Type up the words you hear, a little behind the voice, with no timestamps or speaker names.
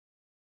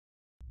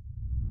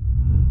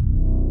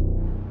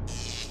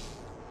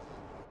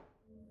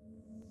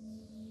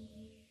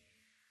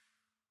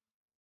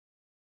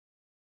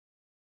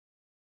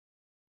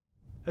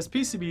As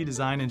PCB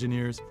design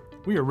engineers,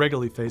 we are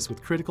regularly faced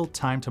with critical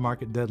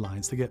time-to-market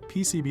deadlines to get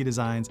PCB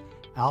designs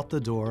out the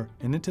door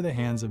and into the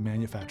hands of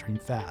manufacturing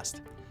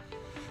fast.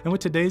 And with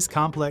today's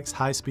complex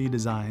high-speed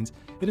designs,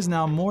 it is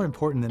now more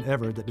important than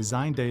ever that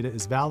design data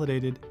is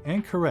validated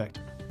and correct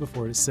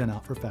before it is sent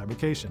out for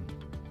fabrication.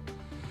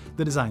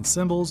 The design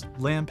symbols,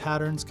 land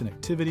patterns,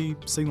 connectivity,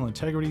 signal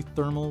integrity,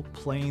 thermal,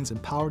 planes,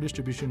 and power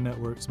distribution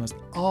networks must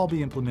all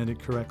be implemented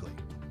correctly.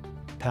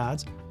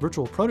 PADS,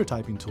 virtual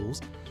prototyping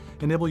tools,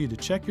 enable you to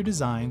check your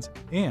designs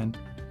and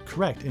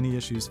correct any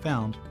issues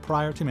found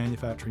prior to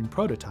manufacturing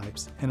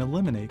prototypes and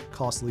eliminate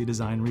costly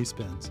design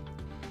respins.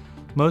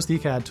 Most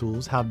ECAD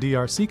tools have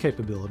DRC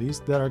capabilities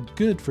that are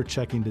good for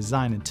checking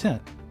design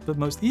intent, but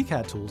most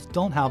ECAD tools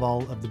don't have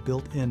all of the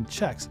built-in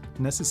checks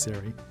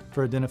necessary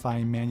for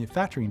identifying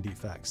manufacturing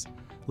defects,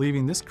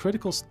 leaving this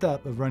critical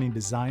step of running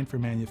design for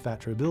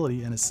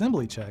manufacturability and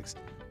assembly checks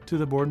to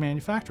the board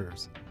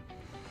manufacturers.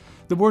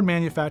 The board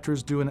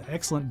manufacturers do an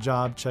excellent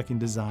job checking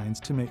designs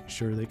to make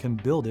sure they can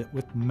build it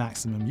with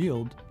maximum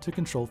yield to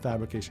control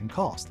fabrication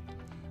cost.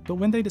 But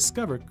when they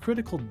discover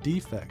critical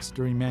defects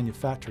during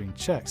manufacturing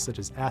checks, such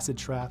as acid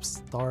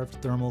traps,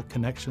 starved thermal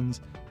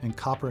connections, and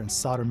copper and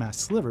solder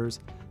mask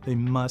slivers, they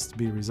must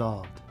be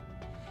resolved.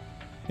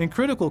 In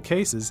critical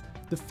cases,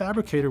 the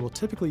fabricator will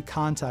typically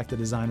contact the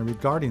designer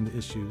regarding the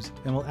issues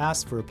and will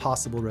ask for a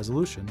possible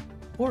resolution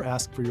or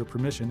ask for your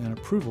permission and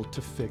approval to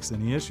fix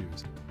any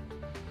issues.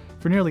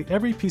 For nearly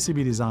every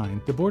PCB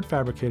design, the board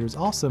fabricators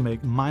also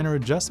make minor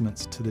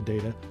adjustments to the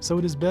data so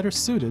it is better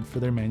suited for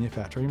their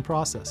manufacturing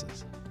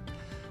processes.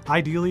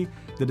 Ideally,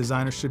 the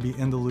designer should be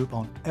in the loop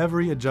on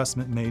every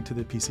adjustment made to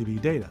the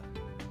PCB data,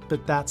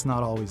 but that's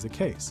not always the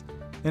case.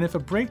 And if a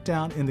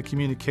breakdown in the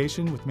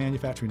communication with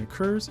manufacturing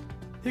occurs,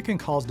 it can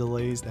cause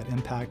delays that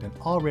impact an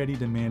already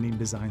demanding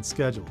design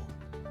schedule.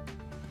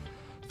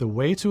 The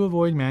way to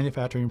avoid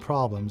manufacturing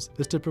problems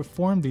is to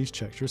perform these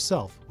checks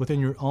yourself within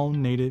your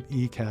own native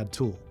ECAD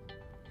tool.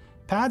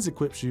 PADS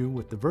equips you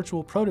with the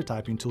virtual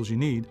prototyping tools you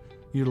need,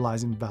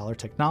 utilizing Valor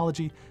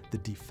technology, the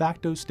de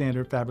facto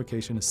standard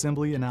fabrication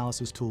assembly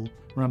analysis tool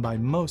run by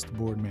most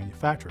board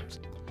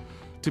manufacturers,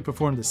 to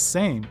perform the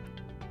same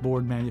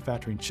board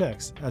manufacturing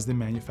checks as the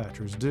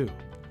manufacturers do.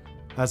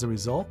 As a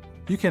result,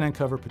 you can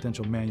uncover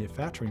potential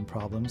manufacturing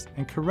problems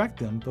and correct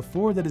them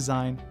before the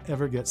design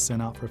ever gets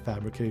sent out for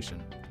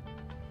fabrication.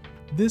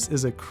 This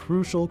is a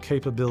crucial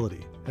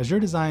capability, as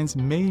your designs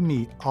may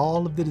meet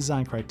all of the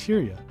design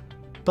criteria,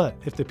 but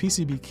if the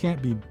PCB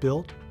can't be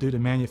built due to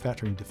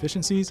manufacturing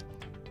deficiencies,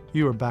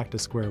 you are back to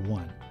square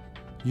one.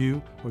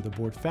 You or the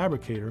board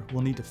fabricator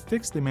will need to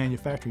fix the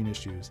manufacturing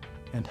issues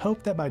and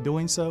hope that by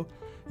doing so,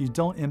 you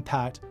don't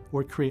impact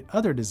or create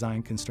other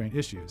design constraint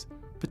issues,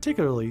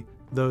 particularly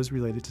those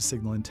related to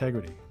signal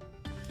integrity.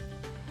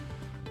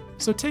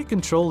 So take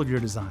control of your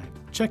design.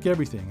 Check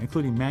everything,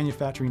 including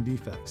manufacturing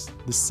defects,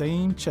 the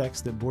same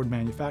checks that board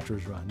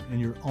manufacturers run in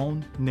your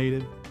own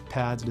native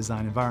PADS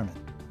design environment,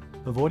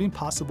 avoiding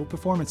possible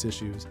performance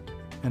issues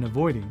and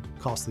avoiding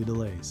costly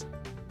delays.